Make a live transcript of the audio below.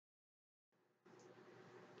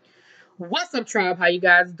What's up, tribe? How you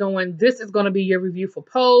guys doing? This is going to be your review for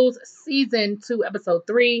Pose Season 2, Episode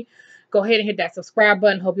 3. Go ahead and hit that subscribe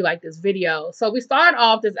button. Hope you like this video. So we start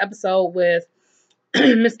off this episode with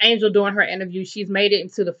Miss Angel doing her interview. She's made it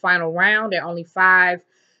into the final round. There are only 5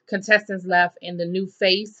 contestants left in the new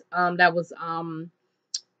face that was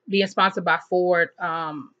being sponsored by Ford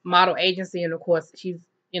Model Agency. And of course,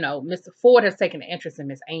 Mr. Ford has taken an interest in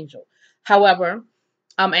Miss Angel. However,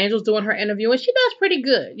 Angel's doing her interview and she does pretty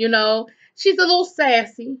good. She's a little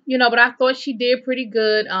sassy, but I thought she did pretty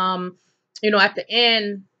good. At the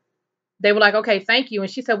end, they were like, okay, thank you.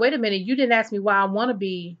 And she said, wait a minute, you didn't ask me why I want to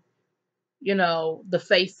be, the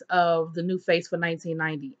face of the new face for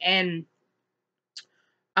 1990. And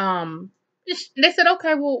they said,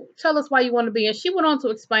 okay, well, tell us why you want to be. And she went on to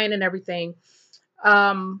explain and everything.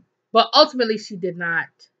 But ultimately, she did not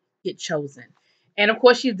get chosen. And of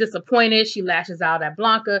course, she's disappointed. She lashes out at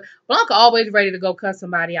Blanca. Blanca always ready to go cuss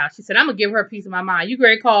somebody out. She said, I'm going to give her a piece of my mind. You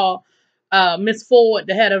great call Miss Ford,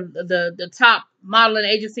 the head of the top modeling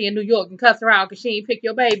agency in New York, and cuss her out because she ain't pick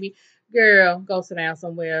your baby. Girl, go sit down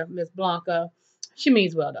somewhere, Miss Blanca. She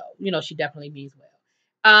means well, though. She definitely means well.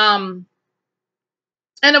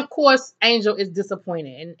 And of course, Angel is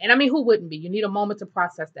disappointed. And I mean, who wouldn't be? You need a moment to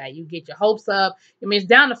process that. You get your hopes up. I mean, it's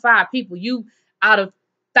down to 5 people. You, out of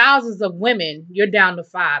thousands of women, you're down to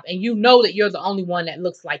 5. And you know that you're the only one that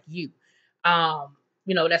looks like you.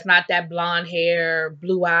 That's not that blonde hair,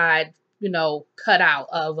 blue-eyed, cutout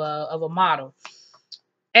of a model.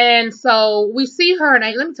 And so we see her,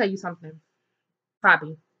 and let me tell you something, Poppy.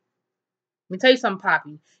 Let me tell you something,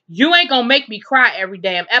 Poppy. You ain't gonna make me cry every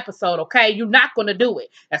damn episode, okay? You're not gonna do it.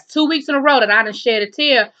 That's 2 weeks in a row that I done shed a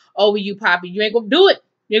tear over you, Poppy. You ain't gonna do it.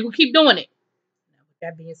 You ain't gonna keep doing it. Now, with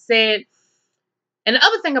that being said, and the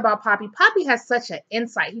other thing about Poppy, Poppy has such an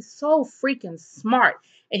insight. He's so freaking smart,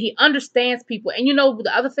 and he understands people. And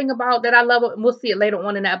the other thing about that I love, and we'll see it later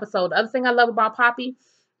on in the episode. The other thing I love about Poppy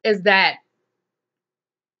is that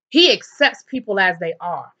he accepts people as they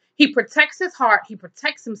are. He protects his heart. He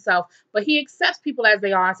protects himself, but he accepts people as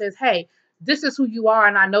they are and says, hey, this is who you are.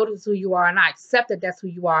 And I know this is who you are. And I accept that that's who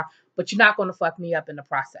you are, but you're not going to fuck me up in the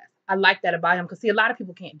process. I like that about him because, see, a lot of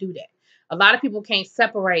people can't do that. A lot of people can't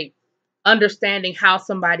separate understanding how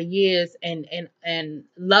somebody is and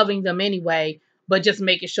loving them anyway, but just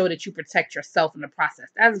making sure that you protect yourself in the process.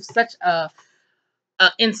 That is such a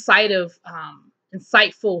insightful,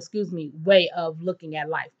 way of looking at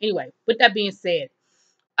life. Anyway, with that being said,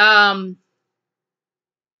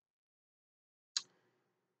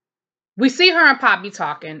 we see her and Poppy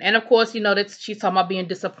talking, and of course, that she's talking about being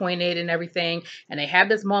disappointed and everything, and they have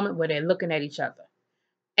this moment where they're looking at each other,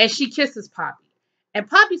 and she kisses Poppy, and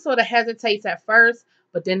Poppy sort of hesitates at first,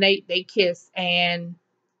 but then they kiss, and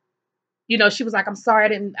she was like, I'm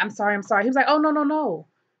sorry. He was like, oh, no.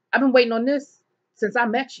 I've been waiting on this since I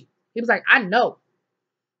met you. He was like, I know.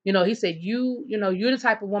 He said, you're the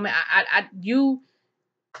type of woman,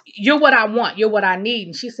 you're what I want. You're what I need.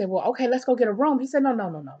 And she said, well, okay, let's go get a room. He said,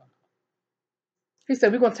 no. He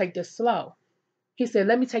said, we're going to take this slow. He said,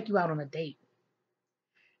 let me take you out on a date.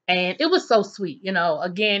 And it was so sweet.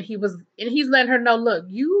 Again, he's letting her know, look,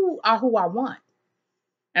 you are who I want.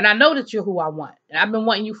 And I know that you're who I want. And I've been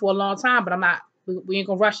wanting you for a long time, but we ain't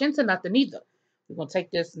going to rush into nothing either. We're going to take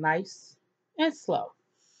this nice and slow.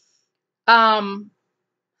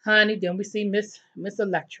 Honey, then we see Miss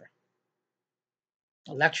Electra.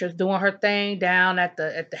 Electra's doing her thing down at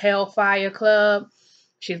the Hellfire Club.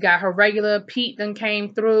 She's got her regular Pete done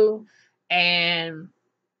came through. And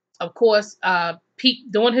of course,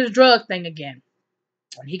 Pete doing his drug thing again.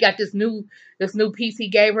 And he got this new piece he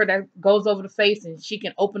gave her that goes over the face, and she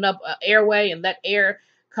can open up an airway and let air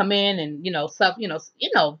come in, and stuff,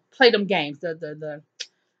 play them games, the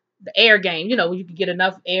air game, where you can get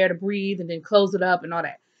enough air to breathe and then close it up and all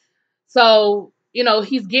that. So,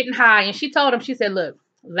 he's getting high, and she told him, she said, look,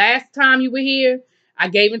 last time you were here, I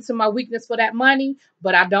gave into my weakness for that money,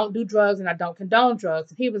 but I don't do drugs and I don't condone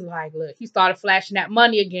drugs. And he was like, look, he started flashing that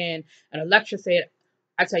money again. And Electra said,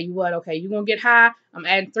 I tell you what, okay, you're going to get high. I'm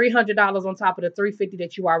adding $300 on top of the $350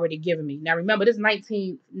 that you already given me. Now, remember, this is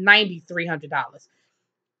 1990 $300.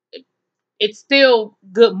 It's still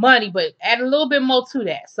good money, but add a little bit more to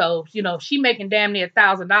that. So, she making damn near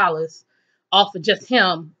 $1,000 off of just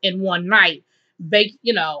him in one night,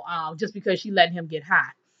 just because she letting him get high.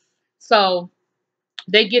 So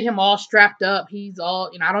they get him all strapped up. He's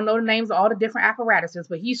all, I don't know the names of all the different apparatuses,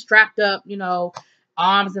 but he's strapped up,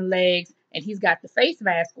 arms and legs, and he's got the face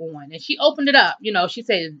mask on. And she opened it up. She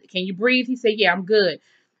said, can you breathe? He said, yeah, I'm good.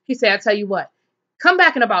 He said, I tell you what, come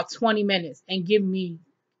back in about 20 minutes and give me,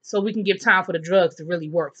 so we can give time for the drugs to really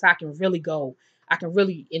work, so I can really go. I can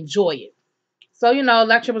really enjoy it. So,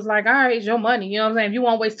 lecturer was like, all right, it's your money. You know what I'm saying? If you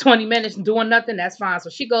want to waste 20 minutes doing nothing, that's fine. So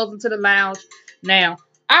she goes into the lounge. Now,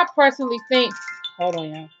 I personally think, hold on,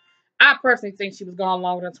 y'all. I personally think she was gone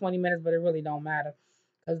longer than 20 minutes, but it really don't matter.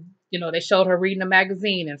 Because, they showed her reading a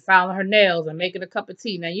magazine and filing her nails and making a cup of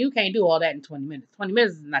tea. Now, you can't do all that in 20 minutes. 20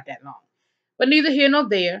 minutes is not that long. But neither here nor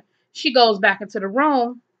there. She goes back into the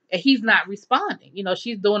room and he's not responding.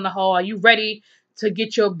 She's doing the whole, are you ready to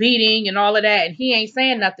get your beating and all of that? And he ain't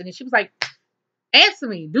saying nothing. And she was like, answer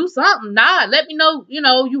me, do something. Nah, let me know,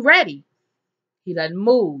 you ready. He doesn't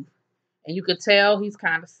move. And you could tell he's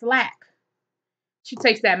kind of slack. She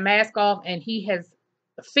takes that mask off and he has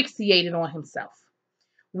asphyxiated on himself,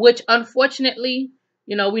 which unfortunately,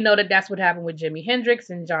 we know that that's what happened with Jimi Hendrix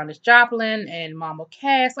and Janis Joplin and Mama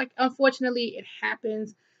Cass. Like, unfortunately, it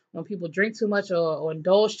happens when people drink too much or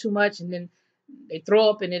indulge too much, and then they throw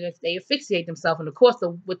up and then they asphyxiate themselves. And of course,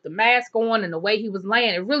 with the mask on and the way he was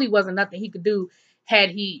laying, it really wasn't nothing he could do.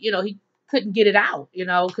 Had he, he couldn't get it out,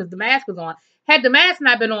 because the mask was on. Had the mask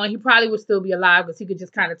not been on, he probably would still be alive because he could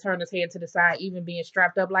just kind of turn his head to the side, even being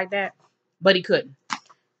strapped up like that. But he couldn't.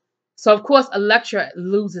 So, of course, Elektra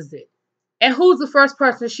loses it. And who's the first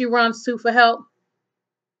person she runs to for help?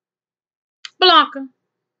 Blanca.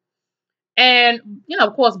 And,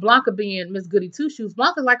 of course, Blanca being Miss Goody Two Shoes,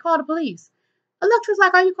 Blanca's like, call the police. Electra's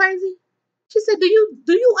like, are you crazy? She said, do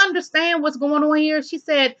you understand what's going on here? She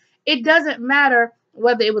said, it doesn't matter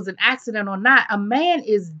whether it was an accident or not. A man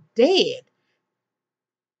is dead.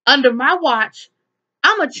 Under my watch,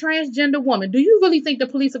 I'm a transgender woman. Do you really think the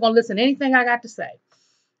police are going to listen to anything I got to say?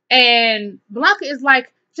 And Blanca is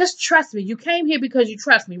like, just trust me. You came here because you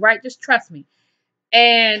trust me, right? Just trust me.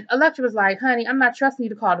 And Elektra was like, honey, I'm not trusting you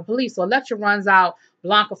to call the police. So Elektra runs out.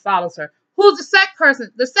 Blanca follows her. Who's the second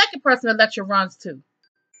person? The second person Elektra runs to?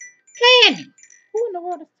 Candy. Who in the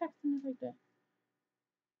world is texting me like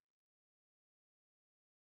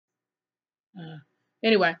that?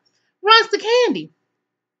 Anyway, runs to Candy.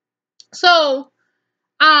 So,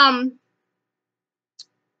 Candy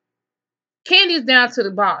is down to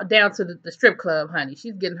the bar, down to the strip club, honey.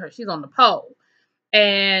 She's on the pole.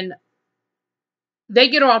 And they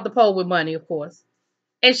get her off the pole with money, of course.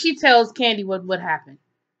 And she tells Candy what happened.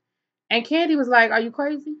 And Candy was like, are you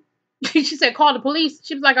crazy? She said, call the police.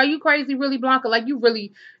 She was like, are you crazy, really, Blanca? Like, you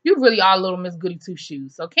really are little Miss Goody Two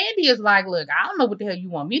Shoes. So Candy is like, look, I don't know what the hell you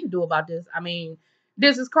want me to do about this. I mean,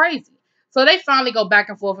 this is crazy. So they finally go back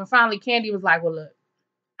and forth. And finally, Candy was like, well, look,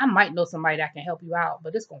 I might know somebody that can help you out,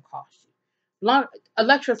 but it's going to cost you.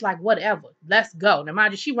 Electra's like, whatever, let's go. Now,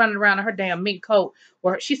 mind you, she running around in her damn mink coat,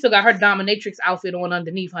 or she still got her dominatrix outfit on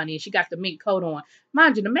underneath, honey, and she got the mink coat on.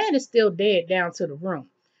 Mind you, the man is still dead down to the room.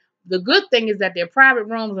 The good thing is that they're private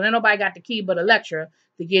rooms, and ain't nobody got the key but Elektra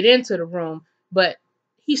to get into the room, but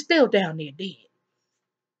he's still down there dead.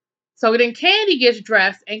 So then Candy gets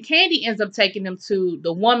dressed, and Candy ends up taking them to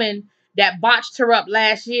the woman that botched her up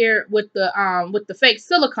last year with the fake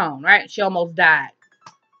silicone, right? She almost died.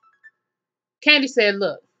 Candy said,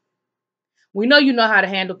 look, we know you know how to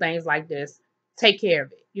handle things like this. Take care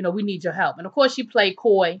of it. We need your help. And of course, she played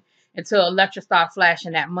coy until Elektra started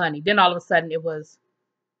flashing that money. Then all of a sudden it was,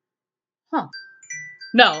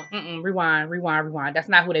 no, rewind. That's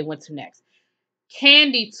not who they went to next.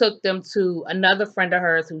 Candy took them to another friend of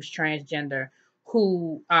hers who's transgender,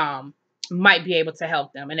 who might be able to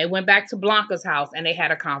help them. And they went back to Blanca's house and they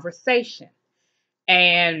had a conversation.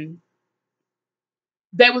 And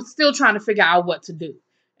they were still trying to figure out what to do.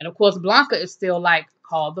 And of course, Blanca is still like,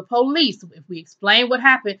 call the police if we explain what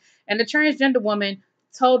happened. And the transgender woman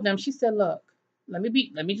told them, she said, look, let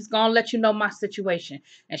me just go and let you know my situation.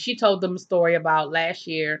 And she told them a story about last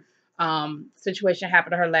year. Situation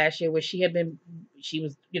happened to her last year where she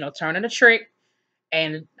was, turning a trick,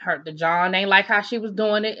 and the John ain't like how she was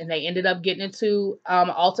doing it, and they ended up getting into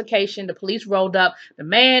altercation. The police rolled up. The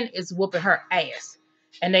man is whooping her ass.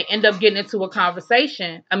 And they end up getting into a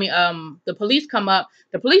conversation. I mean, the police come up.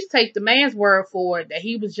 The police take the man's word for it that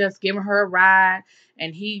he was just giving her a ride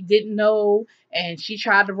and he didn't know, and she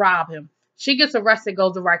tried to rob him. She gets arrested,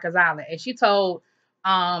 goes to Rikers Island, and she told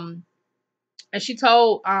Elektra,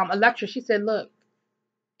 she said, look,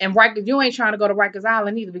 and Rikers, you ain't trying to go to Rikers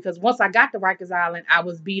Island either, because once I got to Rikers Island, I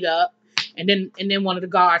was beat up, and then one of the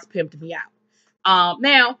guards pimped me out.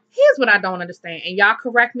 Now, here's what I don't understand, and y'all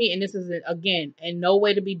correct me, and this is, again, in no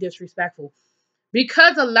way to be disrespectful.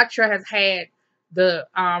 Because Elektra has had the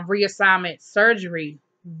reassignment surgery,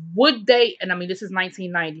 would they, and I mean, this is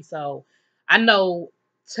 1990, so I know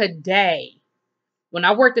today, when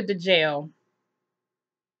I worked at the jail,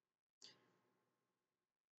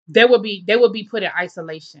 they would be put in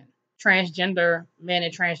isolation, transgender men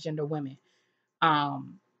and transgender women.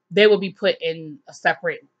 they will be put in a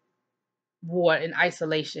separate ward in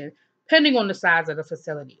isolation, depending on the size of the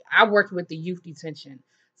facility. I worked with the youth detention,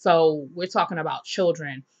 so we're talking about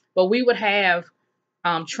children, but we would have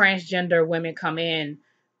transgender women come in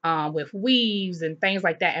with weaves and things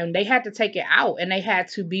like that, and they had to take it out, and they had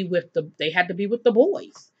to be with the boys. They had to be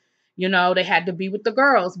with the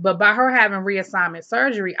girls. But by her having reassignment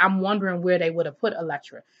surgery, I'm wondering where they would have put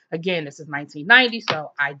Electra. Again, this is 1990,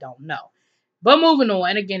 so I don't know. But moving on,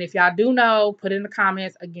 and again, if y'all do know, put it in the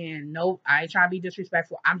comments. Again, no, I ain't trying to be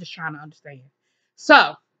disrespectful. I'm just trying to understand.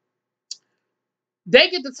 So they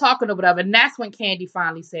get to talking or whatever, and that's when Candy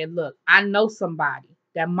finally said, look, I know somebody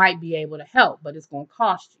that might be able to help, but it's going to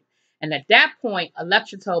cost you. And at that point,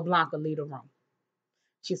 Electra told Blanca, leave the room.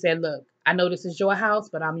 She said, look, I know this is your house,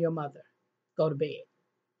 but I'm your mother. Go to bed.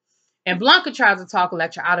 And Blanca tries to talk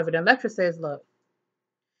Electra out of it. And Electra says, look,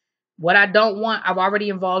 what I don't want, I've already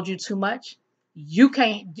involved you too much. You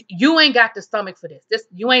ain't got the stomach for this.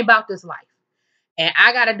 You ain't about this life. And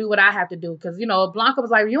I got to do what I have to do. Because, Blanca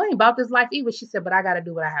was like, you ain't about this life either. She said, but I got to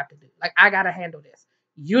do what I have to do. Like, I got to handle this.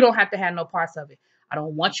 You don't have to have no parts of it. I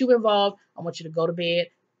don't want you involved. I want you to go to bed.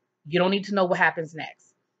 You don't need to know what happens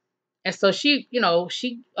next. And so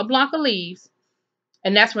Blanca leaves.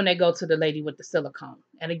 And that's when they go to the lady with the silicone.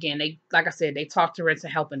 And again, like I said, they talked her into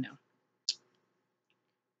helping them.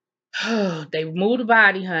 They move the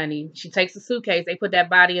body, honey. She takes the suitcase. They put that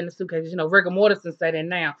body in the suitcase. Rigor Mortensen said it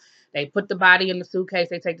now. They put the body in the suitcase.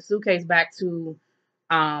 They take the suitcase back to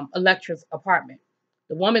Electra's apartment.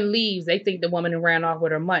 The woman leaves. They think the woman ran off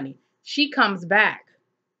with her money. She comes back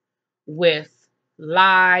with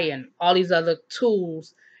lye and all these other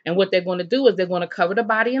tools. And what they're going to do is they're going to cover the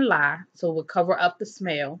body in lye, so it will cover up the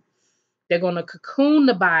smell. They're going to cocoon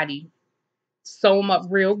the body, sew them up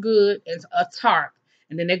real good as a tarp.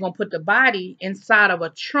 And then they're going to put the body inside of a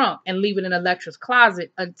trunk and leave it in Electra's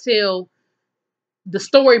closet until the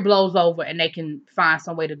story blows over and they can find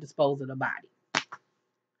some way to dispose of the body.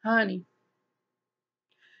 Honey,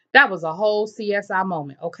 that was a whole CSI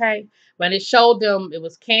moment, okay? When it showed them, it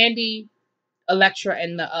was Candy, Electra,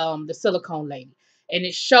 and the silicone lady. And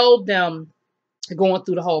it showed them going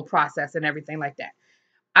through the whole process and everything like that.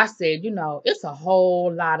 I said, it's a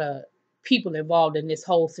whole lot of people involved in this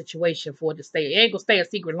whole situation for it to stay. It ain't gonna stay a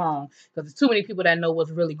secret long because there's too many people that know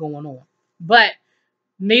what's really going on. But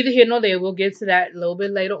neither here nor there. We'll get to that a little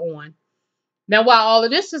bit later on. Now, while all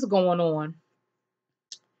of this is going on,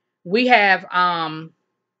 we have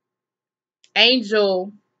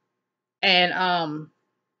Angel and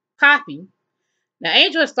Poppy. Now,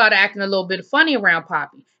 Angel started acting a little bit funny around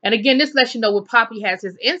Poppy. And again, this lets you know where Poppy has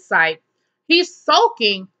his insight. He's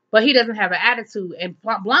sulking, but he doesn't have an attitude. And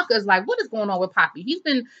Blanca is like, what is going on with Poppy? He's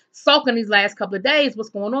been sulking these last couple of days.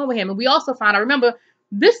 What's going on with him? And we also find out, remember,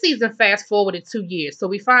 this season fast forwarded 2 years. So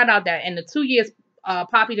we find out that in the 2 years,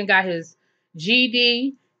 Poppy then got his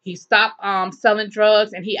GED. He stopped selling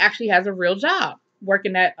drugs, and he actually has a real job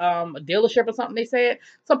working at a dealership or something, they said.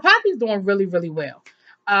 So Poppy's doing really, really well.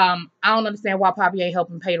 I don't understand why Poppy ain't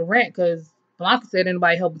helping pay the rent, because Blanca said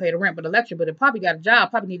anybody helping pay the rent but Electra. But if Poppy got a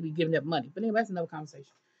job, Poppy need to be giving up money. But anyway, that's another conversation.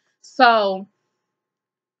 So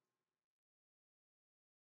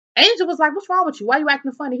Angel was like, what's wrong with you? Why are you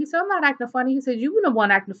acting funny? He said, I'm not acting funny. He said, you've been the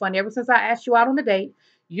one acting funny ever since I asked you out on a date.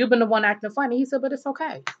 You've been the one acting funny. He said, but it's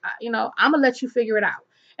okay. I'm going to let you figure it out.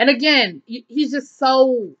 And again, he's just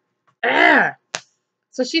so...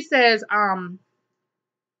 So she says, I'm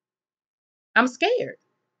scared.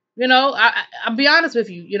 I'll be honest with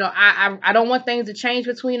you. I don't want things to change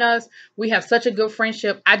between us. We have such a good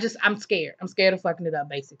friendship. I'm scared. I'm scared of fucking it up,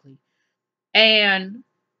 basically. And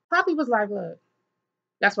Poppy was like, look,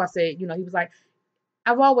 that's why I said, he was like,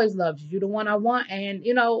 I've always loved you. You're the one I want. And,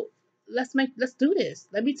 let's do this.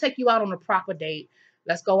 Let me take you out on a proper date.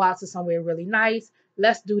 Let's go out to somewhere really nice.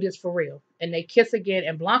 Let's do this for real. And they kiss again.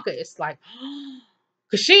 And Blanca is like,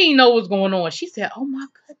 because she didn't know what's going on. She said, oh my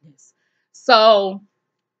goodness. So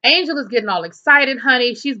Angel is getting all excited,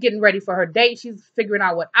 honey. She's getting ready for her date. She's figuring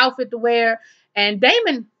out what outfit to wear. And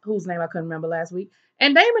Damon, whose name I couldn't remember last week,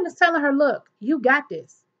 and Damon is telling her, look, you got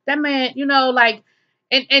this. That man,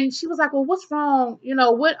 and she was like, well, what's wrong? You're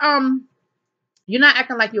not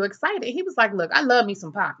acting like you're excited. He was like, look, I love me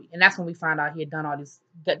some Poppy. And that's when we found out he had done all this,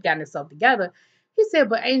 gotten himself together. He said,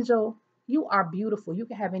 but Angel, you are beautiful. You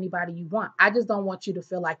can have anybody you want. I just don't want you to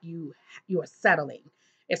feel like you are settling.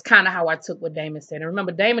 It's kind of how I took what Damon said. And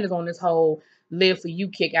remember, Damon is on this whole live for you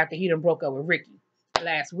kick after he done broke up with Ricky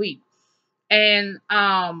last week. And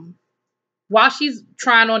while she's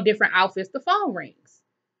trying on different outfits, the phone rings.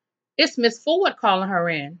 It's Miss Ford calling her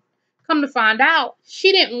in. Come to find out,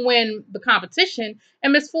 she didn't win the competition.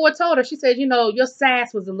 And Miss Ford told her, she said, you know, your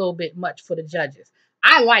sass was a little bit much for the judges.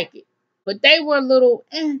 I like it, but they were a little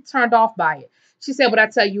turned off by it. She said, but I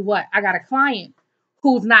tell you what, I got a client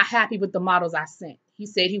who's not happy with the models I sent. He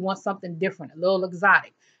said he wants something different, a little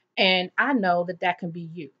exotic. And I know that that can be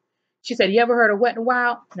you. She said, you ever heard of Wet n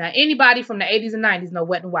Wild? Now, anybody from the 80s and 90s know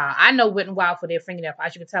Wet n Wild. I know Wet n Wild for their fingernail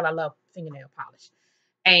polish. You can tell I love fingernail polish.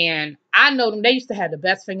 And I know them. They used to have the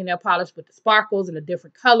best fingernail polish with the sparkles and the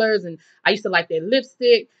different colors. And I used to like their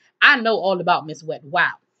lipstick. I know all about Miss Wet n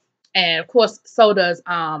Wild. And of course, so does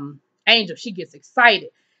Angel. She gets excited.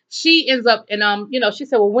 She ends up and she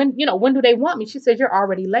said, well, when do they want me? She said, you're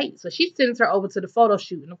already late. So she sends her over to the photo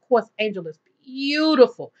shoot. And of course, Angel is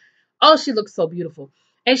beautiful. Oh, she looks so beautiful.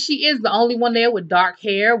 And she is the only one there with dark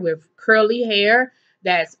hair, with curly hair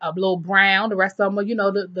that's a little brown. The rest of them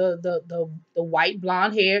are, the white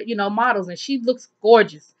blonde hair, models. And she looks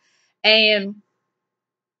gorgeous. And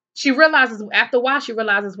she realizes after a while, she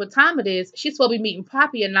realizes what time it is. She's supposed to be meeting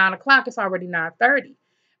Poppy at 9 o'clock. It's already 9:30.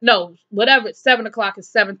 No, whatever. It's 7 o'clock.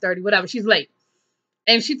 It's 7:30. Whatever. She's late,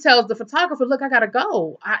 and she tells the photographer, "Look, I gotta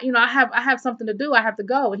go. I have something to do. I have to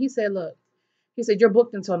go." And he said, "Look," he said, "You're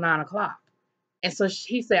booked until 9 o'clock." And so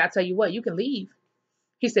he said, "I tell you what, you can leave."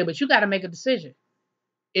 He said, "But you got to make a decision.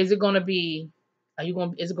 Is it gonna be?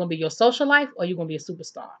 Is it gonna be your social life, or are you gonna be a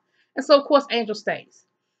superstar?" And so, of course, Angel stays.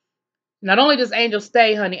 Not only does Angel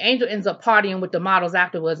stay, honey, Angel ends up partying with the models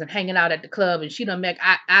afterwards and hanging out at the club. And she done met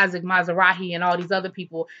Isaac Mizrahi and all these other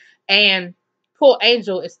people. And poor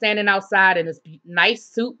Angel is standing outside in this nice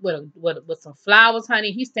suit with some flowers,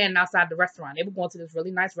 honey. He's standing outside the restaurant. They were going to this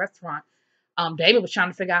really nice restaurant. David was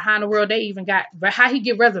trying to figure out how in the world they even how he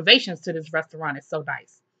get reservations to this restaurant. It's so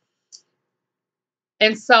nice.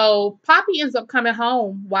 And so Poppy ends up coming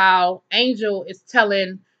home while Angel is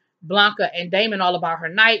telling Blanca and Damon all about her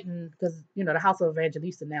night, and because the house of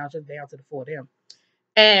Evangelista now is just down to the four of them,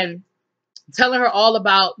 and telling her all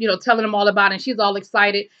about, telling them all about it, and she's all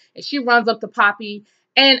excited, and she runs up to Poppy.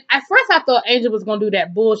 And at first I thought Angel was gonna do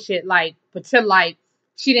that bullshit, like pretend like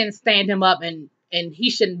she didn't stand him up and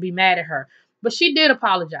he shouldn't be mad at her. But she did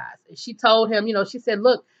apologize. And she told him, she said,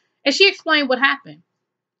 look, and she explained what happened.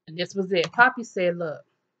 And this was it. Poppy said, look,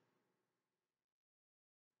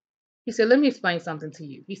 he said, let me explain something to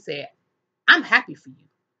you. He said, I'm happy for you.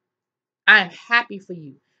 I'm happy for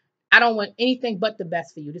you. I don't want anything but the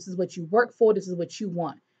best for you. This is what you work for. This is what you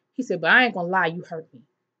want. He said, but I ain't going to lie. You hurt me.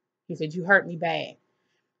 He said, you hurt me bad.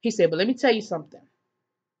 He said, but let me tell you something.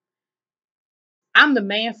 I'm the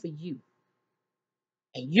man for you.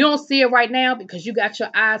 And you don't see it right now because you got your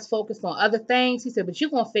eyes focused on other things. He said, but you're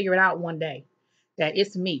going to figure it out one day that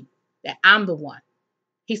it's me, that I'm the one.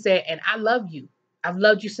 He said, and I love you. I've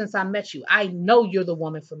loved you since I met you. I know you're the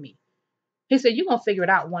woman for me. He said, you're going to figure it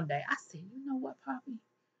out one day. I said, you know what, Poppy?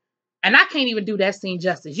 And I can't even do that scene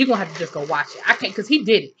justice. You're going to have to just go watch it. I can't, because he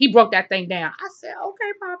did it. He broke that thing down. I said,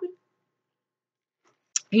 okay, Poppy.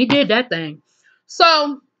 He did that thing.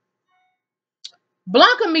 So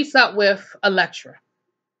Blanca meets up with Electra.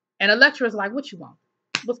 And Electra's like, what you want?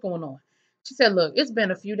 What's going on? She said, look, it's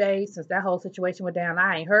been a few days since that whole situation went down.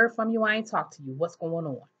 I ain't heard from you. I ain't talked to you. What's going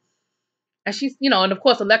on? And she's, and of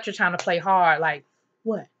course, Electra trying to play hard. Like,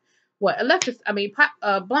 what? What?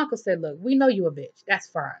 Blanca said, look, we know you a bitch. That's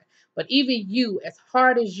fine. But even you, as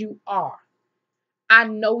hard as you are, I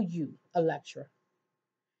know you, Electra.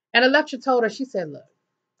 And Electra told her, she said, look,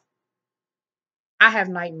 I have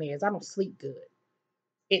nightmares. I don't sleep good.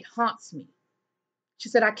 It haunts me. She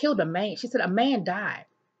said, I killed a man. She said, a man died.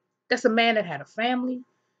 That's a man that had a family.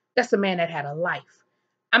 That's a man that had a life.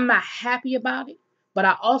 I'm not happy about it, but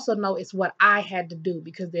I also know it's what I had to do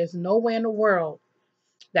because there's nowhere in the world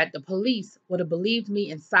that the police would have believed me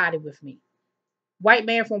and sided with me. White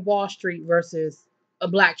man from Wall Street versus a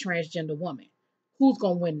black transgender woman. Who's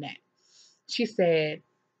going to win that? She said,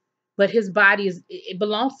 but his body it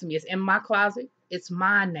belongs to me. It's in my closet. It's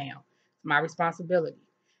mine now. It's my responsibility.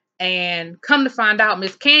 And come to find out,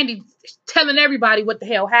 Miss Candy telling everybody what the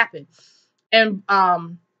hell happened. And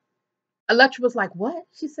Electra was like, what?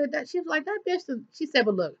 She said that. She was like, that bitch. She said,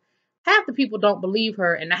 but look, half the people don't believe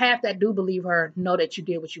her, and the half that do believe her know that you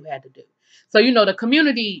did what you had to do. So, the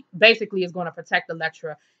community basically is going to protect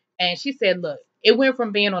Electra. And she said, look, it went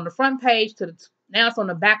from being on the front page to now it's on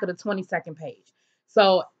the back of the 22nd page.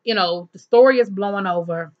 So, the story is blowing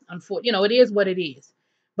over. Unfortunately, it is what it is.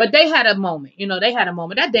 But they had a moment. They had a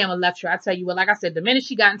moment. That damn Electra, I tell you what, like I said, the minute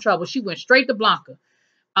she got in trouble, she went straight to Blanca.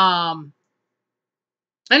 And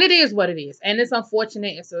it is what it is. And it's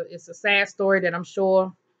unfortunate. It's a sad story that I'm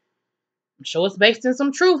sure it's based in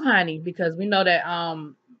some truth, honey, because we know that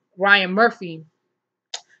Ryan Murphy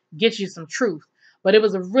get you some truth. But it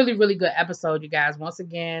was a really, really good episode, you guys. Once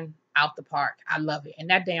again, out the park. I love it. And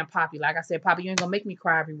that damn Poppy, like I said, Poppy, you ain't gonna make me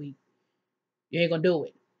cry every week. You ain't gonna do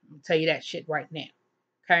it. I'm gonna tell you that shit right now.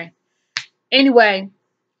 Okay. Anyway,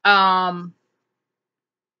 at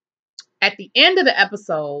the end of the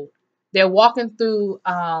episode, they're walking through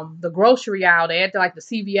the grocery aisle. They're at like the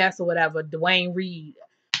CVS or whatever, Dwayne Reed.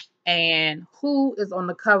 And who is on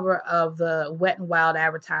the cover of the Wet and Wild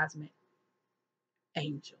advertisement?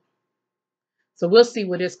 Angel. So we'll see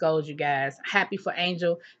where this goes, you guys. Happy for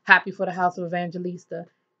Angel. Happy for the House of Evangelista.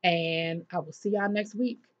 And I will see y'all next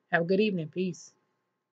week. Have a good evening. Peace.